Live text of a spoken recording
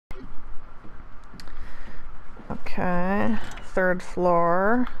Okay, third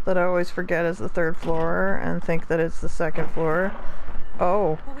floor. That I always forget is the third floor and think that it's the second floor.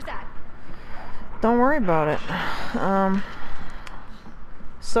 Oh. What was that? Don't worry about it.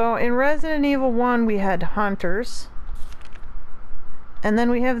 So in Resident Evil 1 we had hunters. And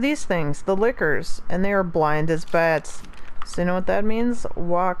then we have these things, the lickers, and they are blind as bats. So you know what that means?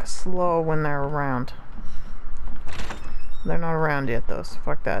 Walk slow when they're around. They're not around yet though, so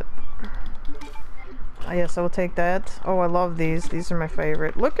fuck that. Yes, I will take that. Oh, I love these. These are my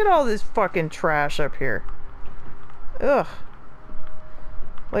favorite. Look at all this fucking trash up here. Ugh.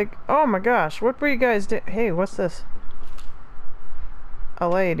 Like, oh my gosh, what were you guys doing? Hey, what's this? A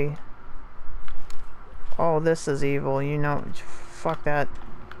lady. Oh, this is evil, you know. Fuck that.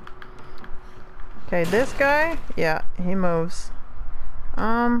 Okay, this guy? Yeah, he moves.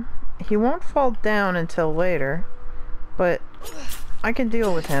 He won't fall down until later, but I can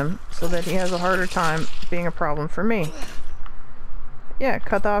deal with him so that he has a harder time being a problem for me. Yeah,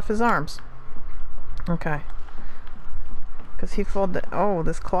 cut off his arms. Okay. Because he fell down. Oh,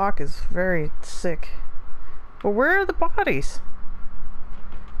 this clock is very sick. But where are the bodies?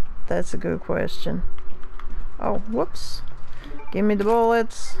 That's a good question. Oh, whoops. Give me the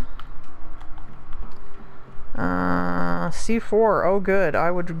bullets. C4. Oh, good.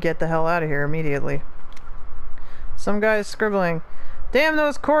 I would get the hell out of here immediately. Some guy's scribbling. Damn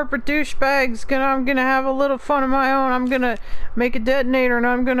those corporate douchebags. I'm gonna have a little fun of my own. I'm gonna make a detonator and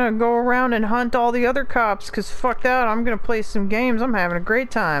I'm gonna go around and hunt all the other cops. Cause fuck that. I'm gonna play some games. I'm having a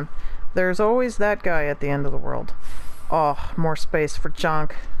great time. There's always that guy at the end of the world. Oh, more space for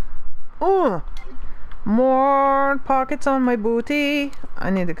junk. Ooh. More pockets on my booty. I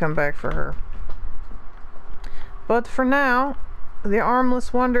need to come back for her. But for now, the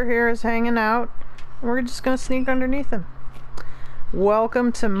armless wonder here is hanging out. We're just gonna sneak underneath him.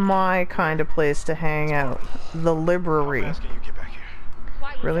 Welcome to my kind of place to hang out. The library.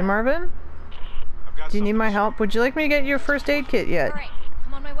 Really, Marvin? Do you need my help? Would you like me to get you a first aid kit yet? Alright,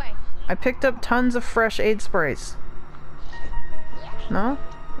 I'm on my way. I picked up tons of fresh aid sprays. No?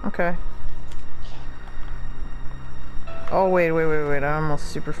 Okay. Oh, wait. I almost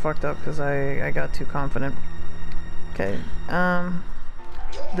super fucked up because I got too confident. Okay.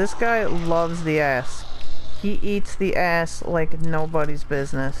 This guy loves the ass. He eats the ass like nobody's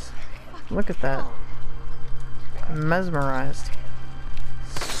business. Look at that. I'm mesmerized.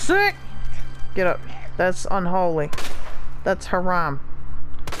 Sick! Get up. That's unholy. That's haram.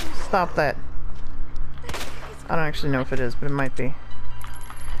 Stop that. I don't actually know if it is, but it might be.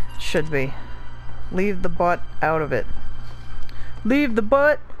 Should be. Leave the butt out of it. Leave the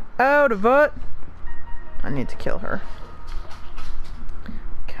butt out of it. I need to kill her.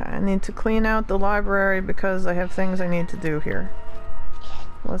 Okay, I need to clean out the library because I have things I need to do here.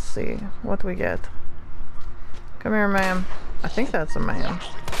 Let's see. What do we get? Come here, ma'am. I think that's a man.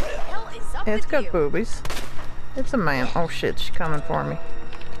 It's got boobies. It's a man. Oh shit, she's coming for me.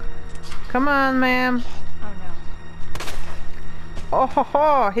 Come on, ma'am. Oh no. Oh ho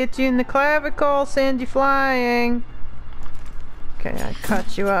ho! Hit you in the clavicle, send you flying. Okay, I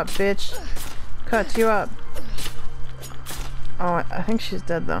cut you up, bitch. Cut you up. Oh, I think she's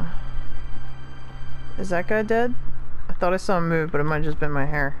dead though. Is that guy dead? I thought I saw him move, but it might have just been my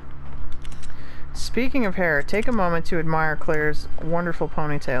hair. Speaking of hair, take a moment to admire Claire's wonderful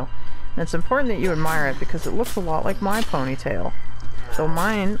ponytail. And it's important that you admire it because it looks a lot like my ponytail. Though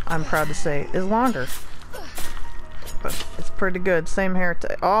mine, I'm proud to say, is longer. But it's pretty good. Same hair.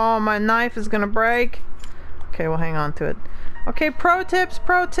 Oh, my knife is gonna break. Okay, we'll hang on to it. Okay, pro tips,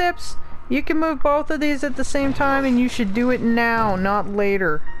 pro tips. You can move both of these at the same time and you should do it now, not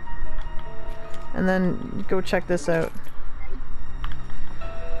later. And then go check this out.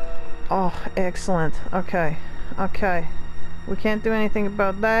 Oh, excellent. Okay, okay. We can't do anything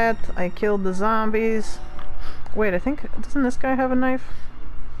about that. I killed the zombies. Wait, I think... Doesn't this guy have a knife?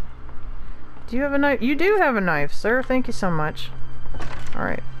 Do you have a knife? You do have a knife, sir. Thank you so much.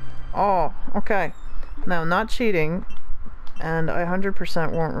 Alright. Oh, okay. Now, not cheating. And I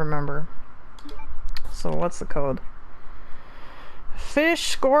 100% won't remember. So, what's the code? Fish,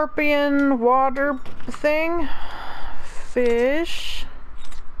 scorpion, water thing. Fish.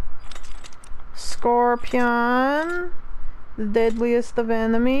 Scorpion. The deadliest of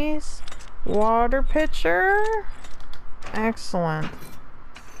enemies. Water pitcher. Excellent.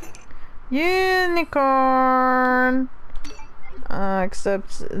 Unicorn.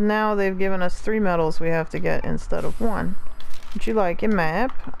 Except now they've given us 3 medals we have to get instead of 1. Would you like a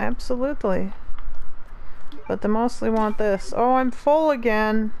map? Absolutely. But they mostly want this. Oh, I'm full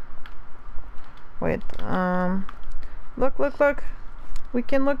again. Wait, look, look, look. We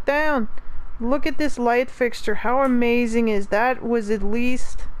can look down. Look at this light fixture. How amazing is that? Was at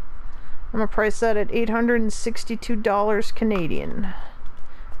least, I'm gonna price that at $862 Canadian.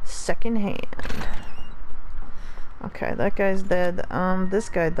 Second hand. Okay, that guy's dead. This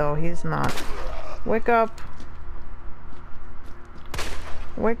guy though, he's not. Wake up.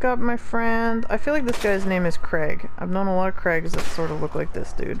 Wake up, my friend. I feel like this guy's name is Craig. I've known a lot of Craigs that sort of look like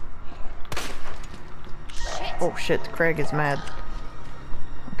this dude. Shit. Oh shit, Craig is mad.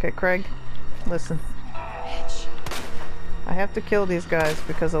 Okay, Craig, listen. I have to kill these guys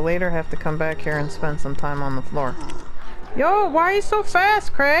because I later have to come back here and spend some time on the floor. Yo, why are you so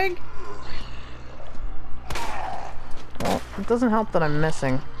fast, Craig? Well, it doesn't help that I'm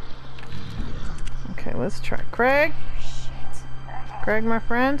missing. Okay, let's try. Craig? Craig, my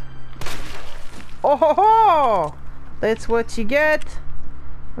friend? Oh ho ho! That's what you get!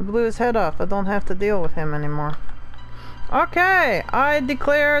 I blew his head off. I don't have to deal with him anymore. Okay, I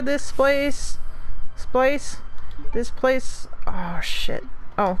declare this place... Oh shit.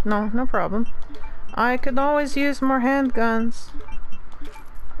 Oh, no problem. I could always use more handguns.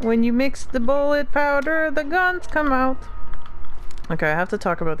 When you mix the bullet powder, the guns come out. Okay, I have to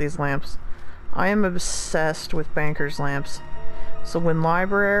talk about these lamps. I am obsessed with banker's lamps. So when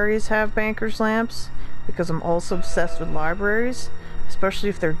libraries have banker's lamps, because I'm also obsessed with libraries, especially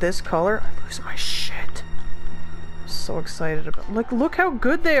if they're this color, I lose my shit. I'm so excited about, like, look how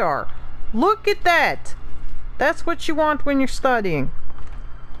good they are. Look at that. That's what you want when you're studying.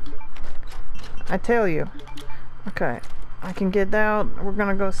 I tell you. Okay, I can get out. We're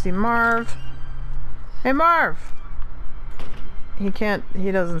gonna go see Marv. Hey, Marv! He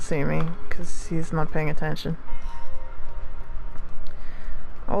doesn't see me because he's not paying attention.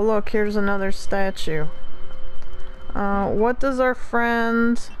 Oh look, here's another statue. What does our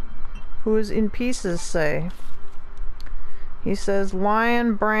friend who is in pieces say? He says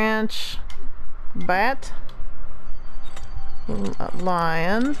lion, branch, bat,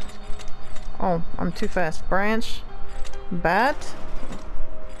 lion. Oh, I'm too fast. Branch, bat,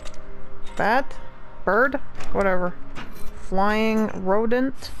 bird, whatever. Flying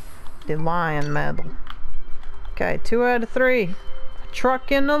rodent, the lion medal. Okay, 2 out of 3.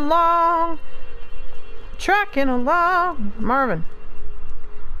 Trucking along. Marvin,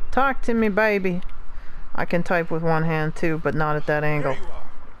 talk to me, baby. I can type with one hand too, but not at that angle. There you are.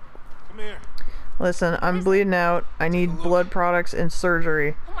 Come here. Listen, I'm bleeding out. I need blood products and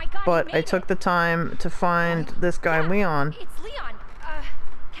surgery. Oh my God, But you I made took it. the time to find this guy, Yeah, Leon. It's Leon.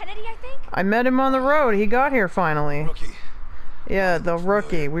 Kennedy, I think? I met him on the road. He got here finally. Rookie. Yeah, the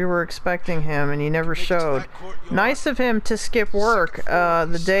rookie. We were expecting him and he never showed. Nice of him to skip work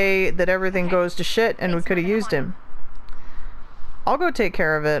the day that everything goes to shit and we could have used him. I'll go take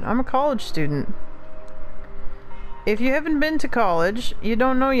care of it. I'm a college student. If you haven't been to college, you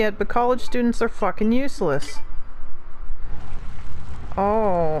don't know yet, but college students are fucking useless.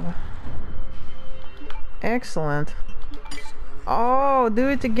 Oh. Excellent. Oh, do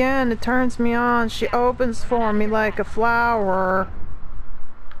it again. It turns me on. She opens for me like a flower.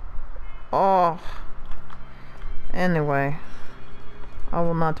 Oh. Anyway. I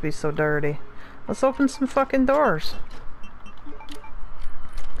will not be so dirty. Let's open some fucking doors.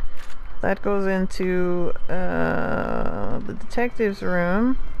 That goes into the detective's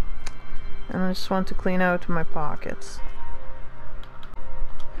room. And I just want to clean out my pockets.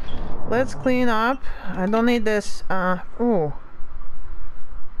 Let's clean up. I don't need this. Ooh.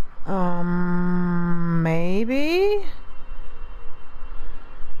 Maybe?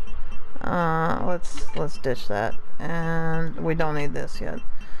 Let's ditch that. And we don't need this yet.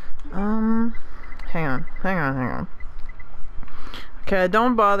 Hang on. Okay,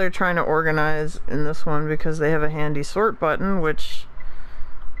 don't bother trying to organize in this one because they have a handy sort button, which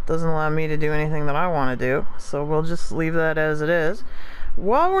doesn't allow me to do anything that I want to do. So we'll just leave that as it is.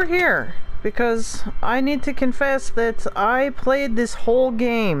 While we're here, because I need to confess that I played this whole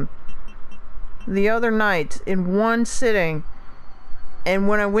game the other night in one sitting, and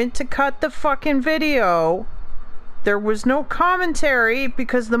when I went to cut the fucking video, there was no commentary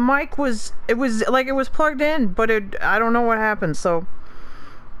because the mic was, it was plugged in, but I don't know what happened, so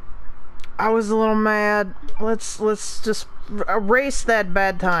I was a little mad. Let's just erase that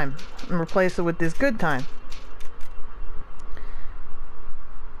bad time and replace it with this good time.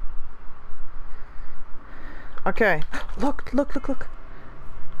 Okay, look.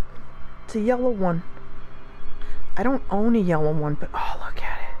 It's a yellow one. I don't own a yellow one, but oh, look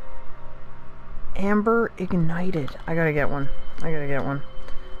at it. Amber ignited. I gotta get one.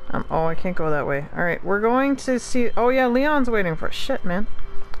 Oh, I can't go that way. Alright, we're going to see... Oh yeah, Leon's waiting for us. Shit, man.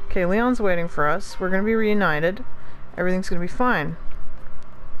 Okay, Leon's waiting for us. We're gonna be reunited. Everything's gonna be fine.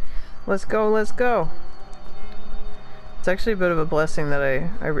 Let's go, let's go. It's actually a bit of a blessing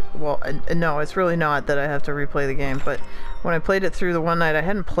that no, it's really not that I have to replay the game, but when I played it through the one night, I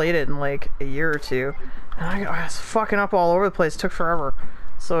hadn't played it in like a year or two, and I was fucking up all over the place. It took forever.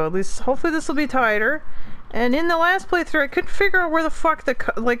 So at least, hopefully this will be tighter. And in the last playthrough, I couldn't figure out where the fuck the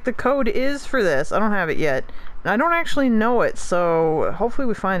code is for this. I don't have it yet. And I don't actually know it, so hopefully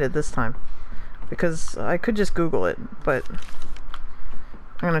we find it this time. Because I could just Google it, but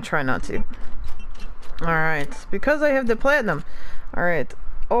I'm gonna try not to. Alright, because I have the platinum. Alright,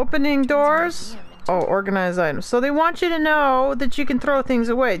 opening doors. Oh, organize items. So they want you to know that you can throw things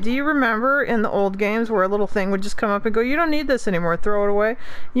away. Do you remember in the old games where a little thing would just come up and go, you don't need this anymore, throw it away?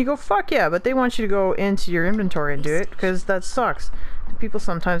 You go, fuck yeah, but they want you to go into your inventory and do it, because that sucks. People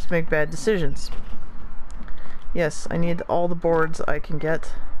sometimes make bad decisions. Yes, I need all the boards I can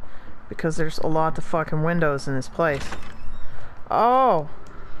get, because there's a lot of fucking windows in this place. Oh!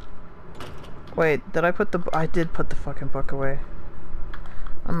 Wait, did I put the... I did put the fucking book away.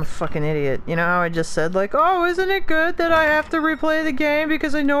 I'm a fucking idiot. You know how I just said, like, oh, isn't it good that I have to replay the game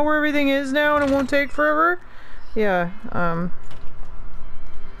because I know where everything is now and it won't take forever? Yeah,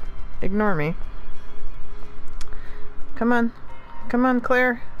 ignore me. Come on. Come on,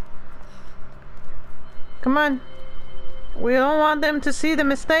 Claire. Come on. We don't want them to see the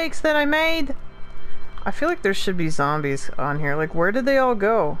mistakes that I made. I feel like there should be zombies on here. Like, where did they all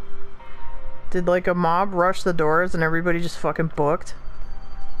go? Did, like, a mob rush the doors and everybody just fucking booked?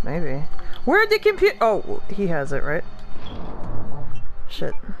 Maybe. Where'd the computer? Oh, he has it, right?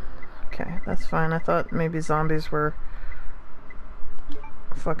 Shit. Okay, that's fine. I thought maybe zombies were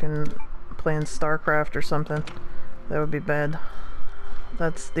fucking playing StarCraft or something. That would be bad.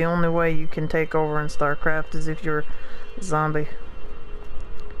 That's the only way you can take over in StarCraft is if you're a zombie.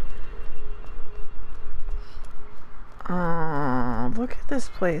 Oh, look at this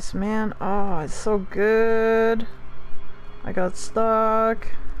place, man. Oh, it's so good. I got stuck.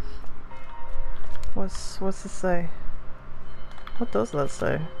 What's it say? What does that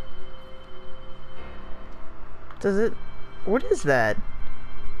say? Does it... What is that?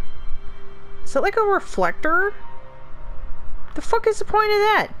 Is that like a reflector? The fuck is the point of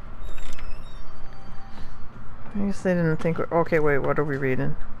that? I guess they didn't think... Okay, wait, what are we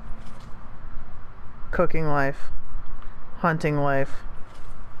reading? Cooking life. Hunting life.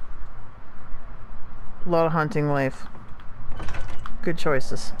 A lot of hunting life. Good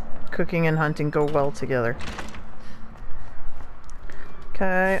choices. Cooking and hunting go well together.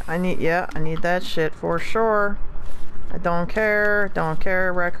 Okay, I need that shit for sure. I don't care,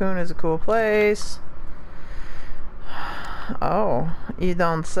 Raccoon is a cool place. Oh, you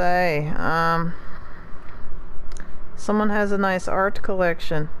don't say. Someone has a nice art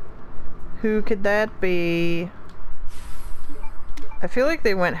collection. Who could that be? I feel like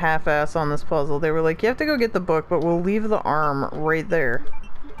they went half-ass on this puzzle. They were like, you have to go get the book, but we'll leave the arm right there.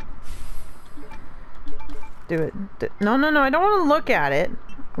 Do it. No, I don't want to look at it.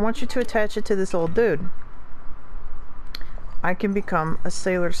 I want you to attach it to this old dude. I can become a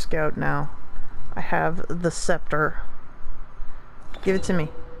Sailor Scout now. I have the scepter. Give it to me.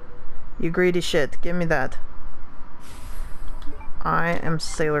 You greedy shit. Give me that. I am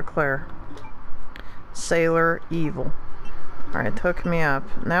Sailor Claire. Sailor Evil. Alright, hook me up.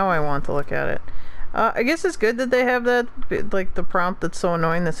 Now I want to look at it. I guess it's good that they have that, like, the prompt that's so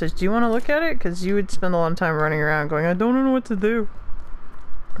annoying that says, do you want to look at it? Because you would spend a lot of time running around going, I don't know what to do.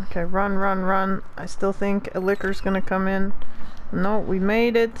 Okay, run, run, run. I still think a liquor's gonna come in. No, we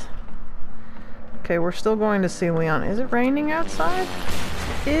made it. Okay, we're still going to see Leon. Is it raining outside?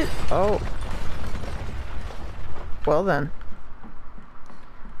 Oh. Well then.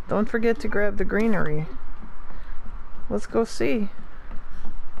 Don't forget to grab the greenery. Let's go see.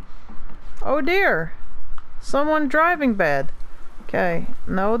 Oh dear! Someone driving bad. Okay,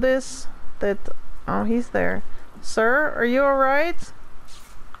 notice that... Oh, he's there. Sir, are you alright?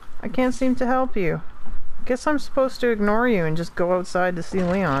 I can't seem to help you. I guess I'm supposed to ignore you and just go outside to see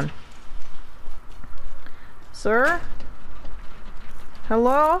Leon. Sir?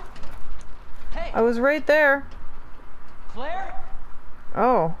 Hello? Hey! I was right there. Claire?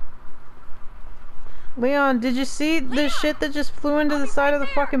 Oh. Leon, did you see the shit that just flew into the side of the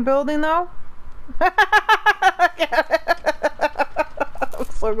fucking building, though? I'm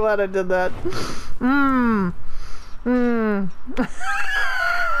so glad I did that.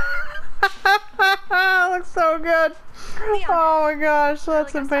 Looks so good. Leon. Oh my gosh,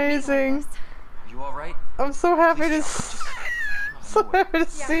 that's Really gonna stop being amazing. like this. Are you alright? I'm so happy to Just so happy to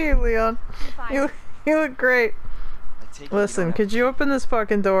see you, Leon. I'm fine. You look great. I take it Listen, don't could you open this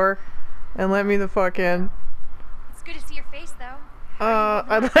fucking door and let me the fuck in? It's good to see your face, though.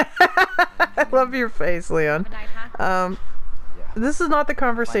 I love your face, Leon. Night, huh? Yeah. This is not the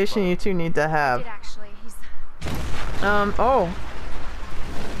conversation you two need to have. Did actually. He's Oh.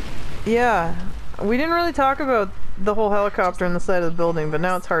 Yeah. We didn't really talk about the whole helicopter on the side of the building, but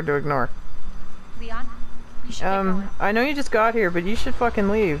now it's hard to ignore. Leon. You should get going. I know you just got here, but you should fucking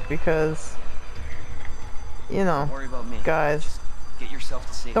leave because, you know, Don't worry about me. guys. Just get yourself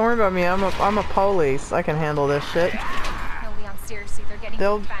to safety. Don't worry about me. I'm a police. I can handle this shit. No, Leon. Seriously, they're getting.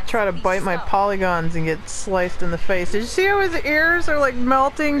 They'll defense. try to Be bite my slow. polygons and get sliced in the face. Did you see how his ears are like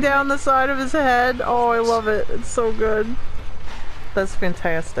melting down the side of his head? Oh, I love it. It's so good. That's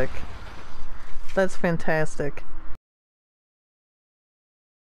fantastic. That's fantastic.